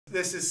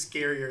This is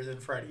scarier than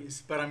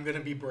Freddy's, but I'm gonna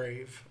be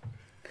brave.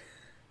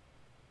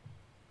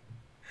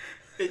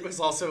 It was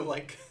also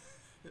like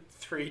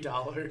 $3.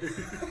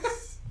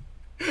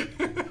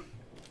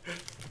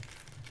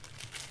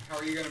 How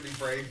are you gonna be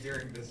brave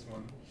during this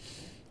one?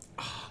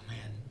 Oh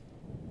man.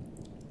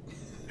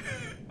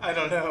 I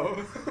don't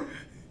know.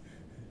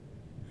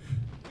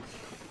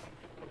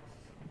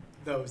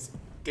 Those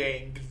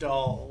dang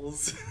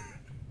dolls.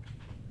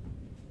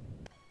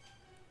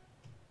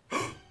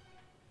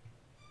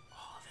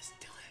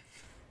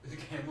 This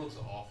game looks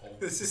awful.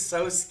 This is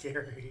so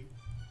scary.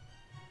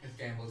 This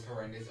game looks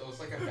horrendous. It looks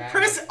like a bad...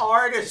 Press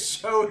R to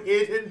show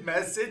hidden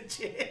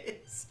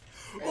messages.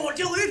 Oh,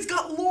 Dylan's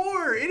got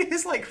lore. It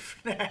is like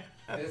FNAF.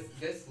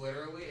 This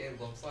literally,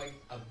 it looks like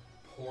a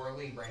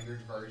poorly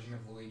rendered version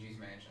of Luigi's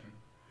Mansion.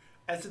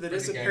 After the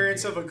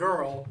disappearance of a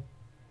girl,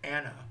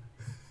 Anna,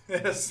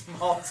 in a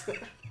small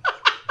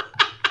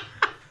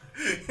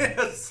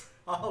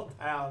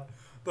town,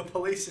 the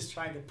police is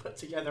trying to put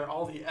together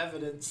all the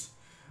evidences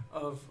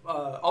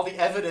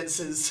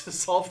to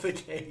solve the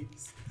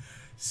case.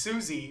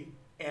 Susie,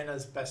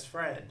 Anna's best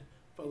friend,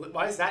 but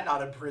why is that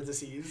not in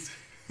parentheses?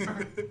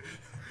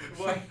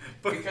 Why?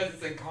 Because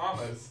it's in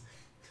commas.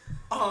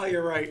 Oh,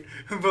 you're right.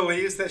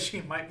 Believes that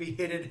she might be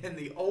hidden in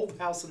the old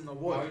house in the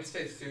woods. Why would you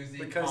say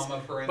Susie,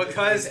 comma, parentheses,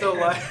 because the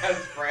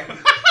best friend,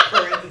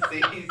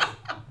 parentheses.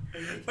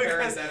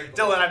 Because,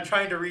 Dylan, I'm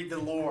trying to read the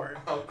lore.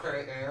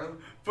 Okay,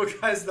 and?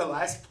 Because the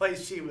last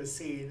place she was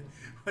seen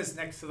was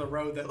next to the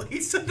road that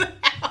leads to the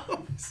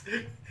house.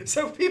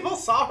 So people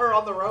saw her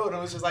on the road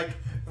and was just like,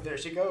 there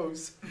she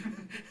goes.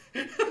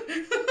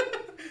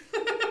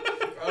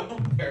 Oh,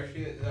 there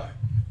she is.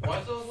 Why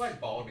does it look like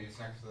Baldi's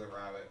next to the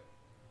rabbit?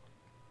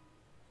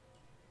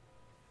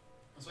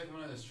 It's like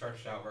one of the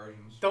stretched out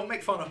versions. Don't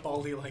make fun of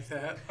Baldi like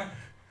that.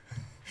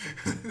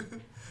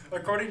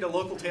 According to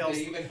local tales,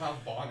 they even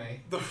have Bonnie.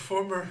 The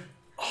former...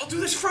 Oh,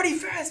 dude, there's Freddy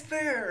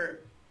Fazbear!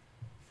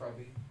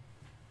 Freddy.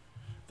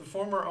 The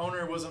former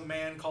owner was a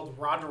man called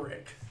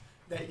Roderick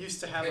that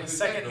used to have a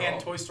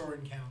second-hand toy store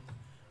in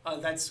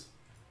town. That's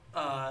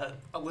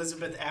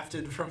Elizabeth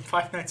Afton from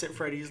Five Nights at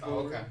Freddy's. Oh,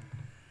 okay.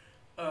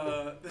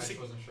 I just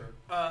wasn't sure.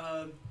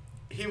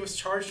 He was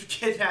charged with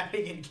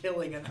kidnapping and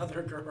killing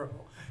another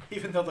girl,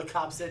 even though the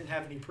cops didn't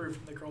have any proof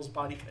and the girl's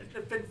body couldn't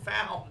have been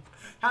found.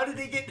 How did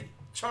he get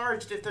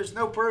charged if there's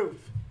no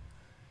proof?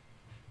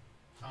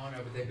 I don't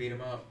know, but they beat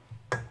him up.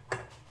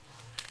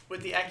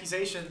 With the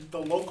accusation, the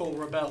local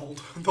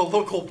rebelled. The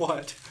local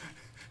what?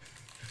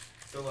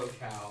 The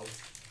locales.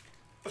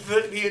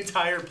 The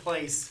entire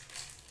place.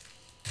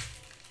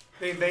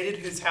 They invaded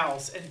his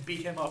house and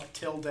beat him up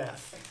till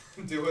death.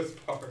 Do his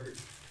part.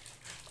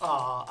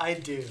 I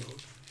do.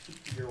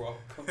 You're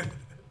welcome.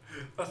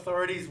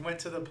 Authorities went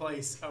to the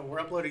place. Oh, we're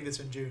uploading this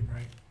in June,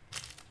 right?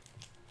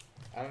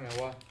 I don't know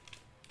why.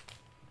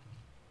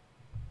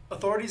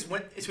 Authorities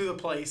went to the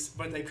place,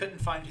 but they couldn't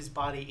find his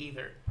body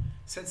either.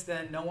 Since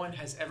then, no one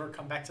has ever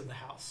come back to the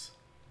house.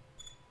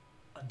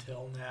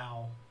 Until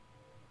now.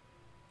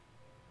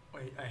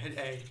 Wait, I hit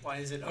A. Why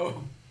is it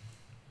O?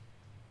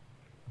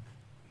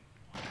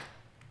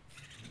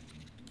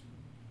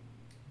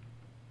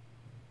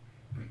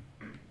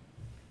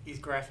 These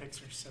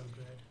graphics are so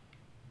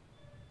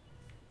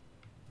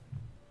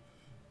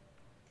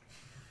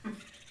good.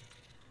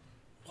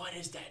 What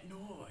is that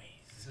noise?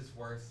 This is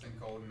worse than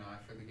GoldenEye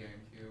for the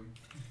GameCube.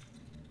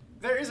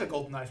 There is a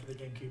GoldenEye for the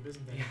GameCube,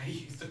 isn't there? Yeah, I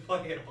used to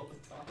play it all the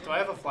time. Do I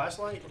have a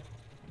flashlight?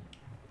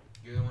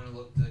 You're the one who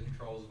looked at the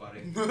controls,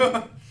 buddy.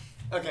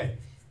 Okay.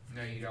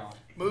 No, you don't.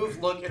 Move,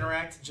 look,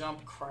 interact,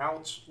 jump,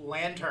 crouch,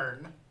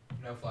 lantern.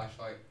 No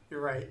flashlight.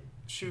 You're right.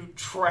 Shoot,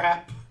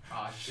 trap.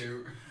 Ah,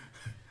 shoot.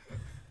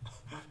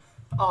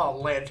 Oh,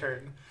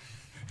 lantern.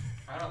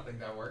 I don't think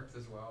that works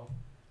as well.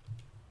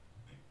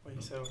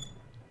 Wait, so...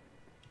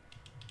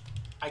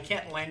 I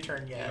can't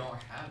lantern yet. You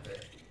don't have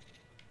it.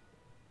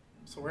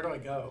 So where do I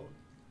go?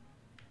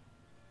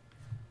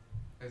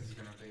 This is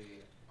gonna be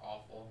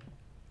awful.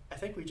 I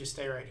think we just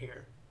stay right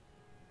here.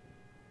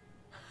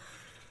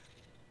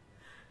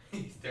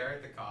 You stare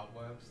at the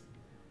cobwebs.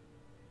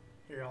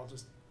 Here, I'll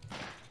just...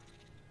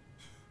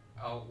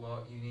 Oh,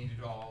 well, you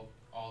needed all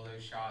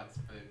those shots,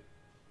 but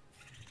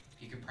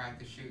you can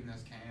practice shooting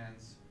those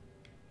cans.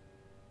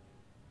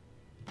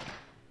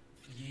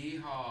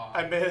 Yeehaw.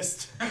 I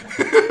missed.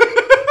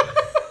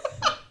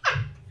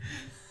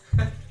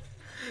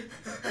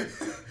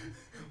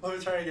 Let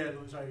me try again.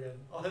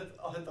 I'll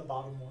hit the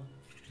bottom one.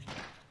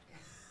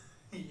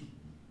 You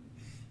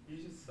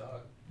just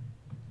suck.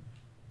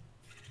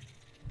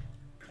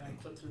 Can I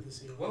clip through the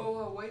ceiling?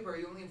 Whoa, wait, bro.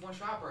 You only have one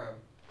shot, bro.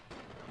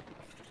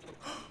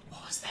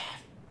 What was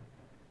that?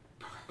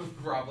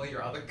 Probably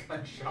your other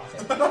gunshot.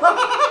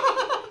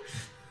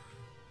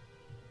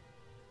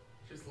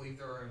 Just leave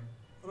the room.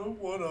 I don't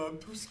wanna. I'm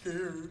too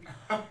scared.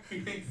 Are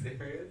you being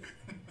serious?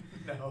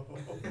 No.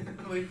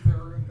 Leave the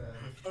room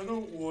then. I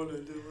don't wanna,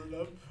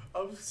 Dylan.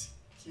 I'm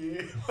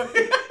scared.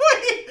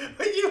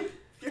 Wait, you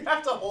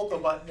have to hold the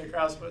button to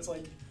crouch, but it's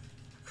like...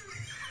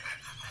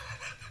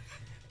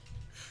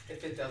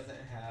 If it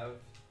doesn't have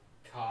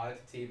COD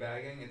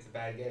teabagging. It's a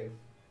bad game.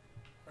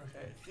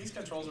 Okay, these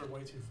controls are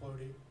way too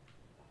floaty.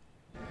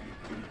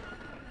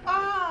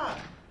 Ah!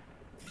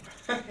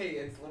 Hey,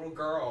 it's little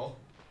girl.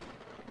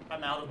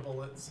 I'm out of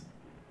bullets.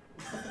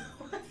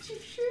 Why'd you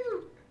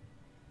shoot?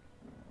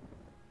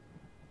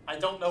 I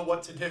don't know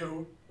what to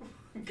do.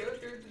 Go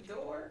through the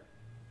door.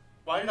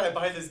 Why did I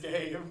buy this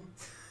game?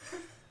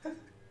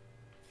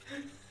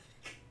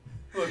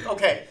 Look,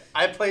 okay,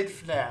 I played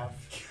FNAF.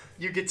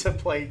 You get to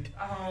play...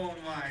 Oh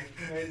my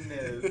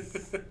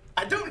goodness.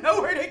 I don't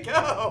know where to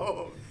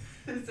go.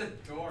 There's a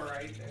door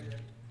right there.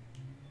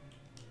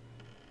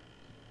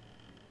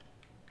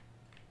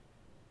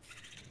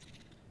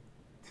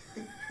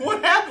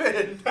 What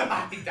happened?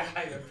 I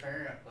died,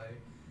 apparently.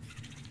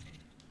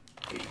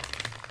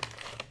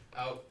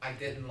 Oh, I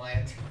didn't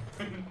land.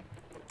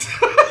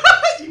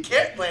 You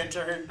can't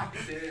lantern. I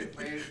didn't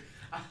land.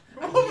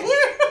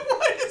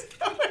 What is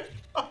going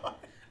on?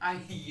 I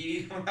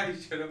yeeted when I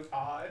should have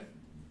hawed.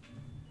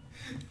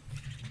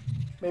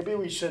 Maybe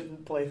we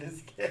shouldn't play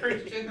this game.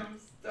 Christian, I'm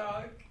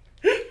stuck.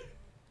 Hey,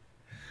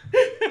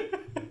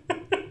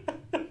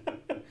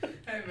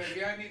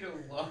 maybe I need to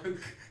look.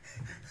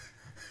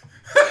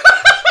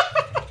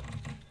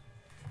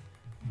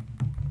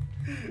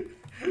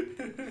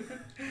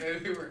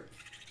 Maybe we're...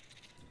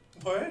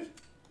 What?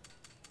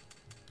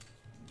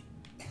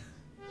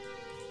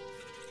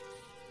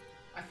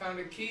 I found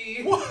a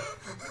key. What?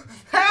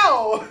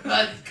 How?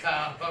 Let's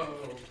go.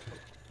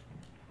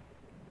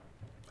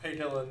 Hey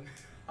Dylan.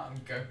 I'm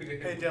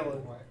goated. Hey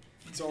Dylan.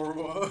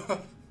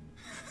 Zorwa.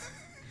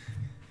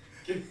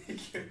 Give me.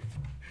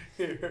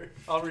 Here,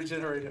 I'll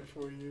regenerate it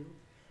for you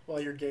while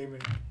you're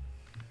gaming.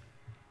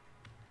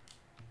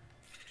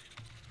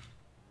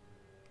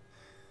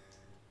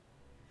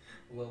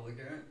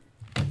 Lilligant.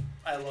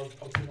 I love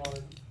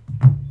Pokemon.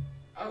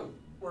 Oh.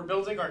 We're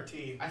building our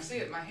team. I see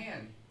it in my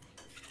hand.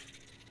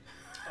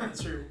 Oh,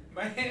 that's true.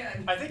 My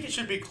hand. I think it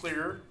should be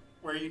clear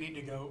where you need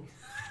to go.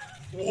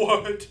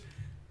 What?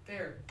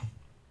 There.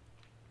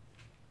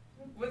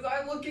 Was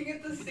I looking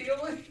at the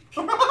ceiling?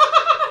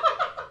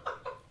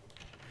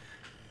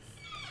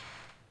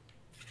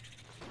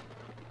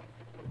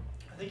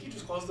 I think you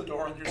just closed the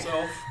door on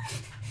yourself.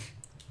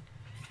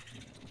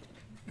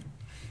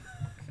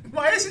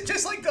 Why is it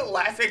just like the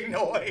laughing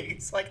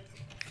noise? Like,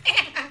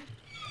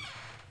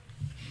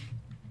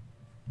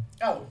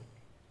 oh.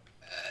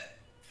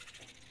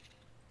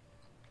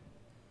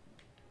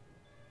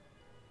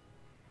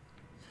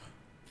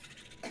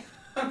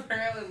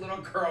 Apparently, little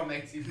girl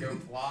makes you go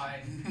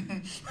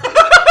flying.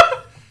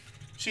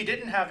 She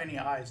didn't have any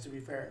eyes, to be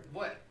fair.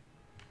 What?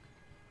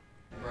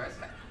 Bro,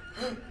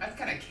 that's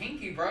kind of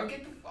kinky, bro.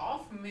 Get the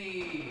off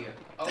me.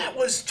 Oh. That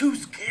was too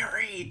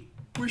scary.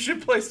 We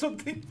should play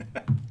something.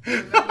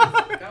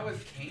 that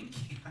was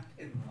kinky. I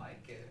didn't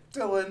like it.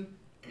 Dylan.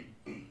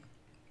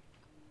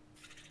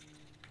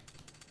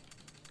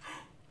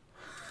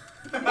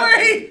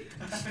 Wait!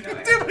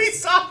 Did we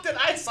soft it?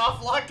 I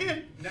soft lock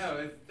it?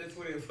 No, that's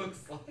what it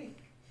looks like.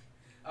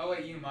 Oh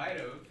wait, you might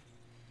have.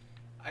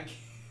 I can't.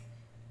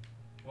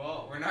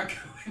 Well, we're not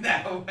going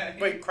that way.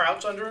 Wait,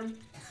 crouch under him?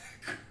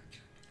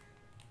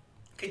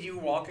 Could you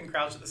walk and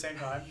crouch at the same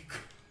time?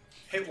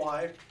 Hit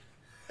Y.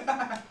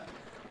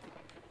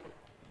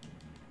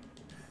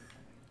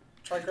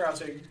 Try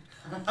crouching.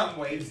 I'm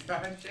wave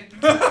smashing.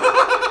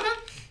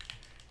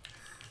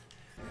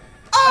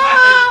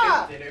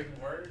 Ah! It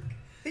didn't work.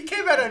 He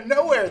came out of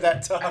nowhere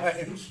that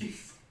time.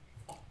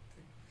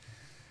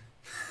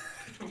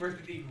 We're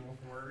the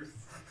worst.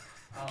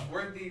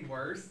 We're the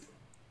worst.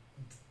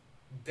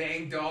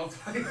 Dang dogs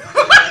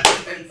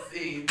playing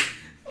scene.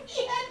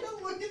 He had to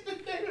look at the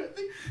name of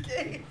the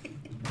game.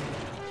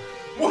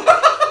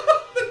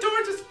 The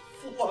door just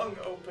flung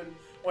open.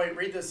 Wait,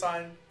 read the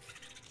sign.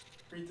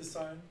 Read the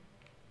sign.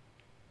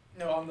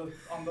 No, on the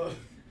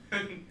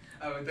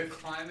Oh, the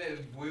climate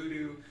of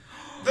voodoo.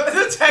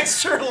 the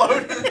texture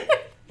loading.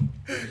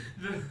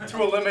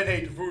 To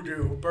eliminate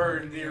voodoo,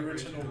 burn the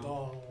original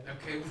doll.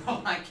 Okay,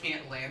 well I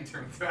can't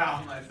lantern, so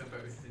how am I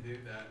supposed to do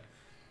that?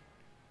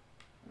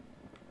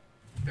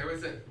 There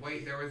was a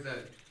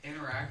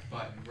interact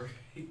button. Where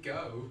did it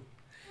go?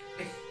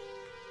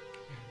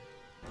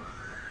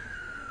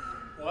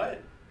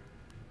 What?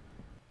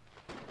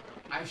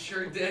 I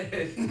sure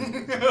did.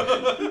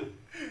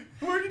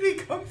 Where did he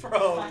come from?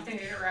 I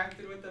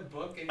interacted with the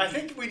book and I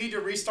think we need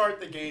to restart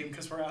the game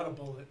because we're out of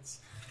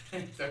bullets.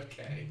 It's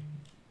okay.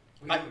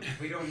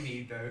 We don't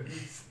need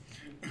those.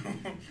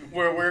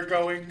 Where we're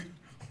going,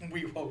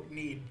 we won't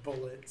need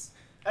bullets.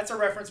 That's a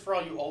reference for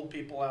all you old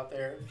people out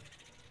there.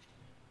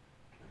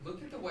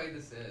 Look at the way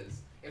this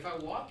is. If I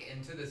walk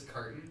into this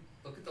curtain,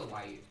 look at the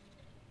light.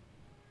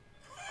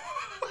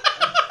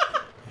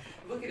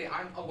 Look at it.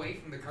 I'm away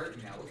from the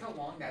curtain now. Look how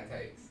long that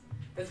takes.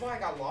 That's why I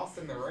got lost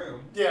in the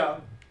room. Yeah.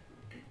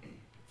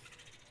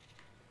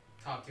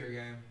 Top tier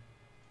game.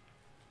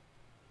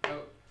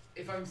 Oh,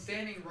 if I'm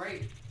standing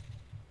right...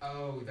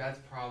 Oh, that's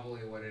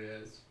probably what it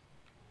is.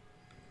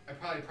 I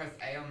probably pressed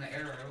A on the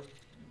arrow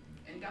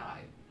and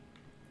died.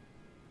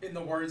 In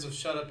the words of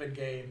Shut Up and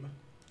Game,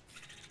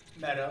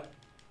 meta.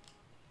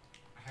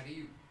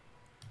 you...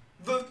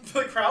 The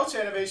crouch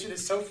animation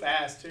is so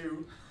fast,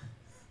 too.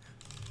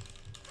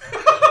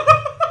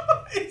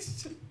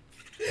 It's just...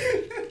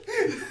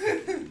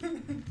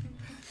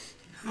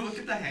 Look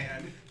at the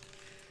hand.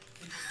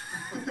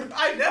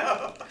 I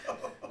know.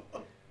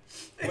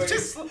 It's Wait.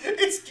 just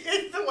it's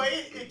the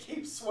way it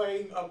keeps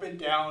swaying up and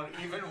down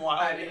even while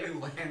I need a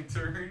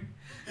lantern.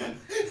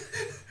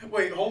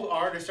 Wait, hold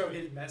R to show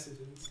hidden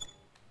messages.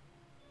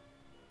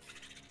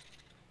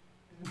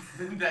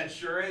 That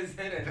sure is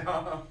hidden,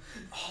 huh?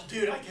 Oh,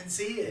 dude, I can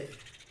see it.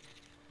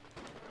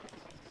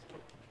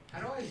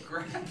 How do I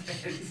grab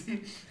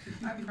it?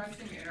 I'm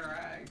pressing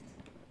interact.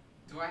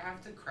 Do I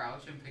have to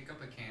crouch and pick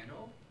up a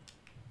candle?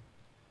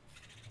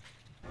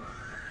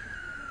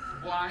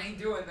 Well, I ain't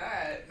doing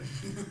that.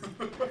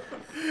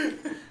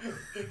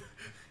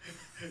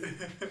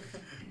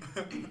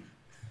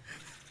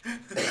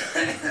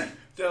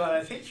 Dylan,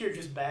 I think you're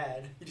just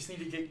bad. You just need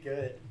to get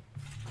good.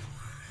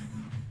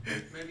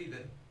 Maybe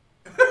the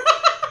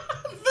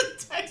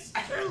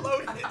texture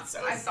loaded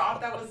so I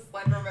thought that was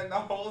Slenderman the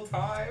whole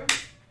time.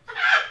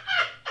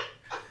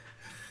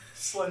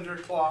 Slender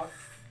clock.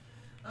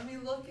 I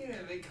mean, look at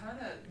him. It kind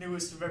of...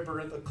 Newest member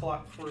of the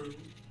clock crew.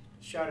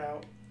 Shout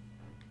out.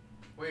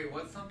 Wait,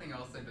 what's something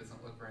else that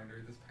doesn't look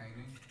rendered? This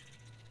painting?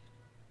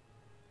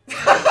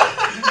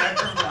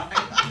 Never mind.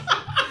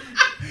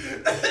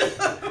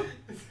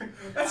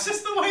 That's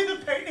just the way the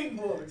painting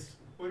looks.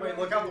 Wait,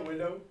 look out the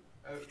window.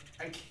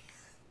 I can't.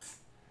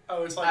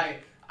 Oh, it's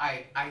like...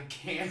 I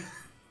can't.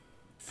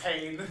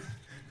 Pain.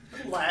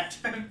 Lat.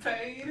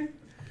 Pain?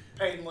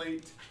 Pain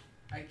leaked.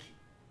 I can't.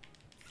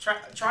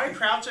 Try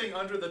crouching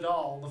under the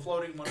doll, the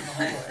floating one in the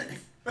hallway.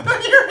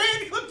 Your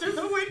hand clipped through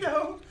the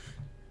window.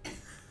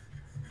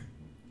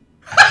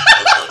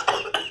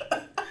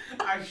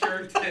 I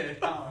sure did,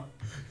 huh?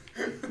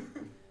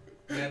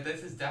 Yeah,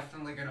 this is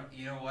definitely gonna...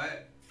 You know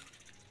what?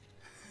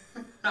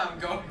 I'm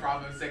going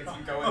Bravo 6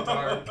 and going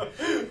dark.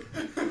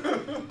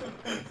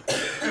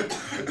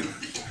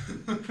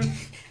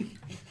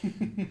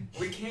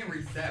 We can't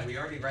reset. We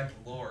already read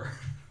the lore.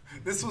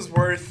 This was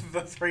worth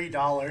the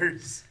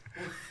 $3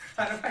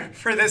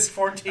 for this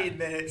 14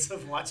 minutes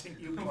of watching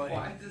you play.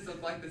 Why does this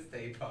look like the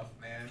Stay Puft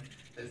Man?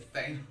 This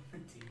thing on the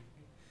TV.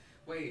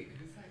 Wait,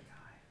 who's that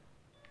guy?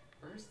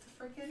 Where's the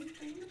freaking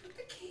thing to put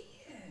the key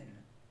in?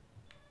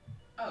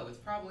 Oh, it's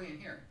probably in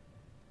here.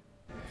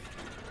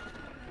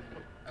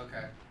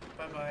 Okay.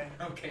 Bye-bye.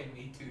 Okay,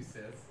 me too,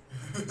 sis.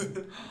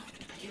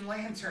 Fucking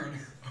lantern.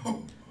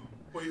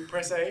 Wait,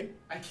 press A?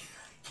 I can't.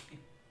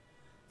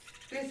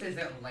 This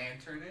isn't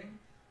lanterning.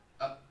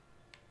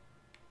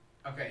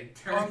 Okay,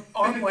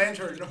 on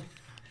lantern.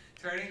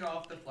 Turning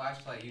off the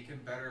flashlight, you can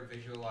better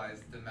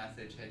visualize the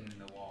message hidden in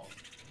the wall.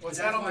 What's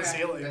that on the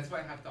ceiling? That's why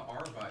I have the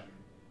R button.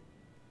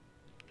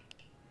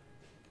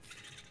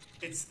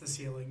 It's the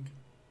ceiling.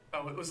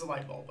 Oh, it was the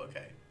light bulb.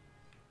 Okay.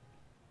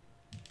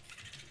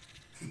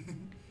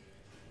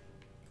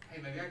 Hey,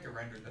 maybe I can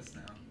render this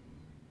now.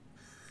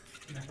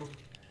 No.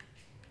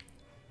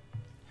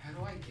 How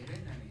do I get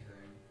in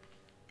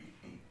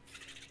anything?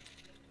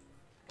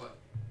 What?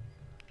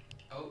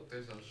 Oh,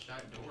 there's a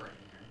shut door in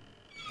here.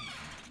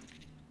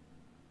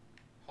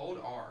 Hold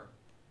R.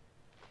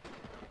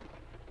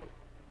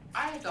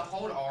 I have to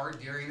hold R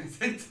during this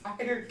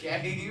entire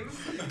game?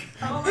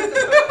 How am I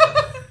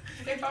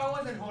if I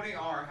wasn't holding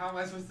R, how am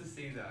I supposed to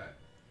see that?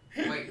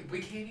 Wait, we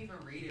can't even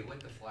read it with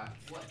the flash.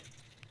 What?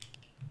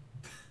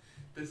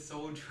 The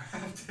soul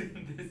trapped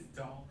in this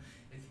doll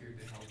is here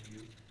to help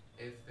you.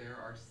 If there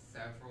are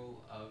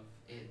several of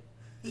it.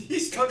 You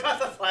still got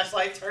the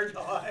flashlight turned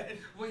on.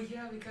 Well,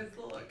 yeah, because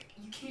look,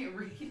 you can't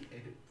read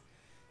it.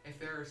 If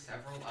there are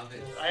several of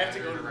it I have to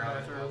go to the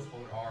around bathroom. house,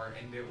 hold R,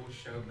 and it will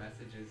show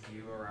messages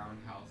you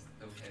around house,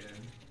 though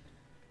hidden.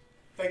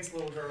 Thanks,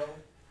 little girl.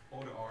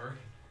 Hold R.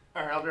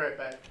 Alright, I'll be right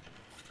back.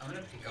 I'm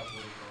gonna pick up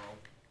little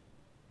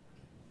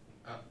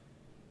girl.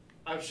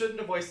 I shouldn't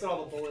have wasted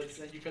all the bullets,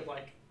 then you could,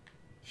 like,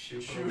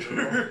 Shoot shoot little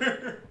girl.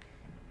 her.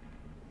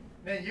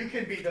 Man, you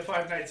could be the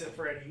Five Nights at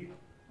Freddy.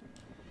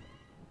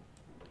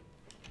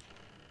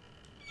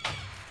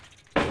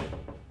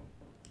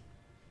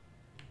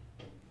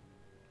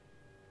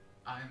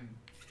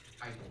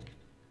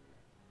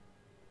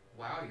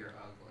 Wow, you're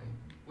ugly.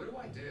 What do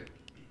I do?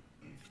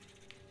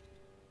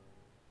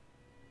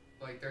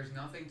 Like, there's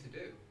nothing to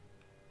do.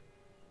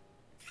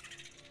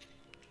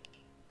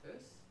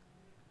 This?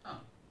 Huh.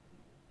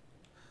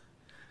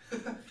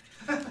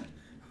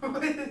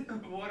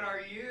 What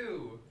are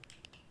you?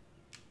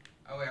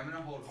 Oh wait, I'm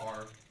gonna hold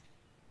R.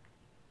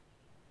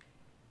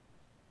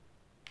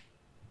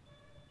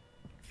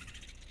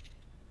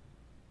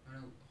 I'm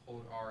gonna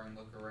hold R and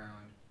look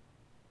around.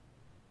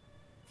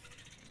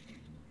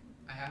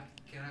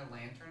 Can I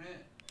lantern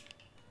it?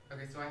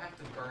 Okay, so I have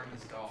to burn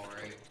this doll,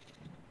 right?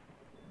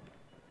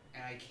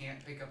 And I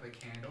can't pick up a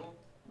candle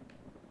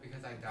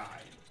because I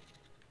died.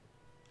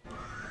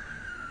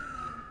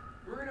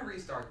 We're gonna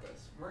restart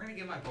this. We're gonna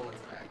get my bullets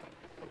back.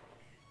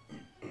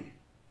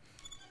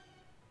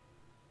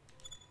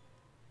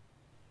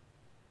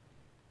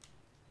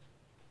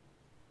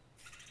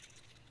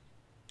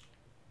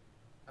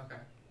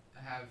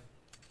 have...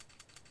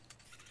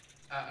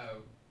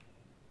 Uh-oh.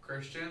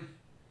 Christian?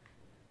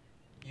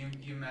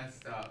 You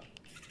messed up.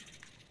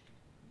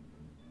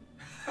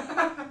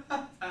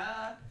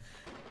 I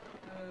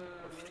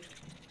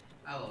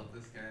love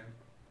this game.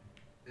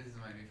 This is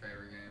my new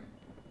favorite game.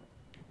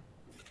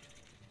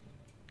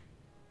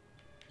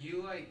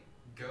 You, like,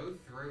 go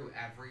through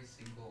every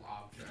single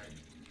object.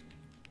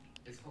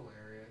 It's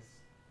hilarious.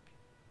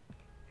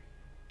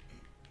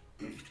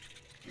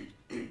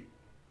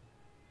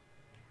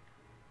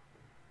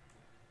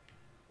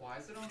 Why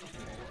is it on the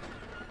floor?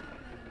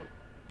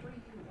 What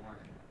do you want?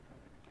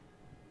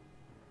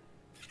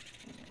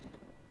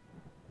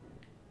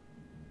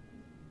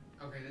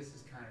 Okay, this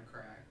is kind of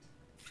cracked.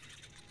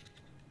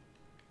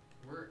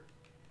 What?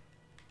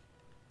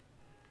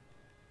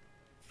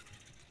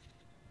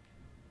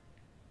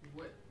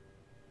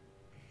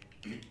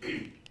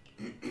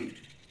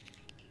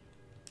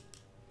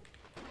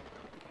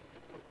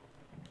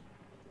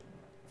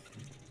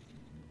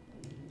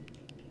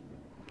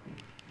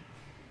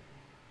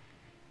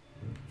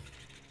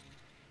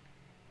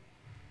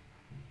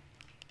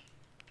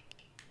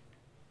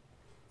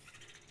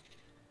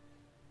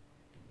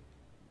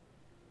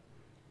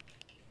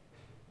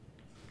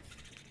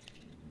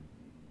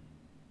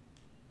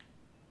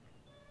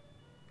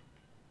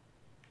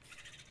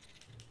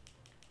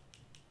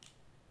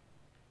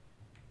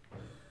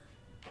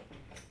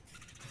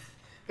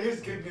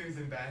 There's good news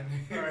and bad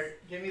news.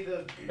 Alright, give me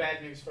the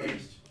bad news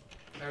first.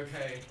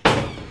 Okay.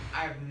 I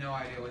have no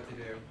idea what to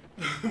do.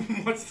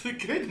 What's the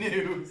good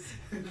news?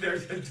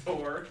 There's a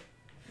door.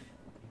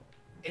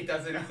 It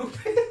doesn't open.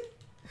 I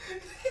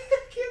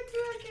can't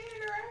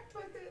interact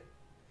with it.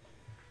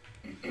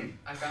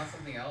 I found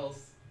something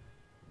else.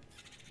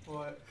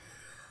 What?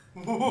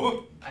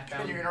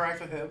 Can you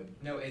interact with him?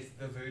 No, it's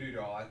the voodoo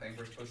doll I think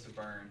we're supposed to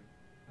burn.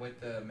 With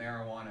the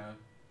marijuana.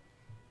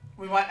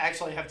 We might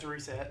actually have to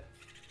reset.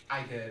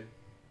 I did.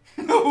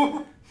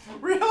 No!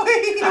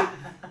 Really?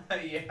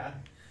 Yeah.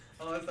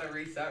 Unless I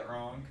reset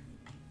wrong.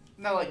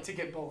 No, like to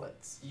get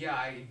bullets. Yeah,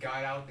 I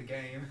got out the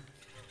game.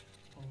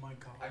 Oh my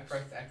god. I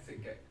pressed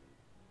exit get.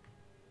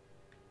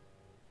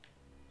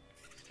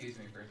 Excuse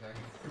me for a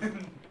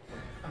second.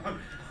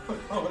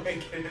 Oh, I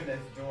get in this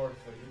door,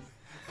 please.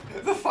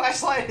 The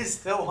flashlight is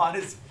still on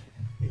his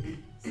face.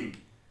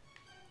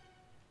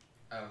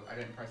 Oh, I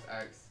didn't press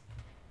X.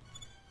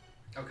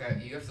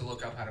 Okay, you have to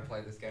look up how to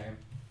play this game.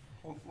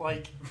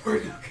 Like,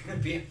 we're not gonna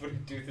be able to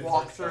do this.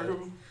 Walk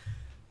through.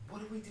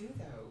 What do we do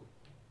though?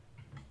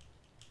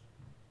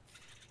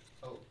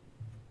 Oh,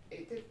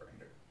 it did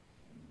render.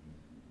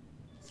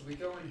 So we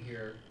go in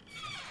here.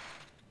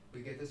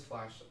 We get this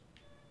flashlight.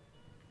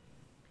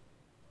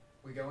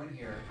 We go in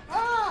here.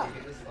 Ah! We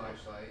get this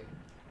flashlight.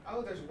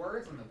 Oh, there's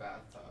words on the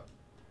bathtub.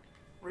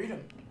 Read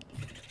them.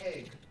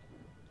 Pig.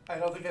 I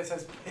don't think that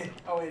says pig.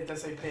 Oh wait, it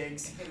does say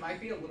pigs. It might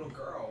be a little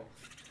girl.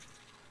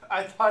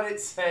 I thought it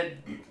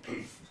said.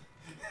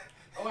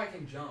 Oh, I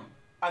can jump.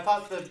 I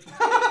thought the.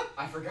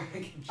 I forgot I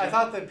can jump. I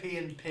thought the P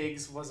in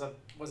pigs was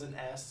an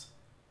S.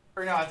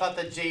 Or no, I thought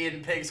the G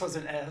in pigs was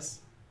an S.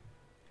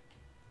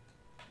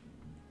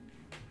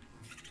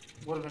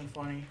 Would have been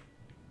funny.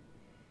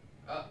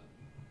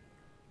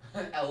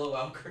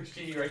 LOL,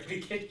 Christian, you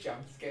ready to get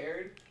jump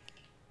scared?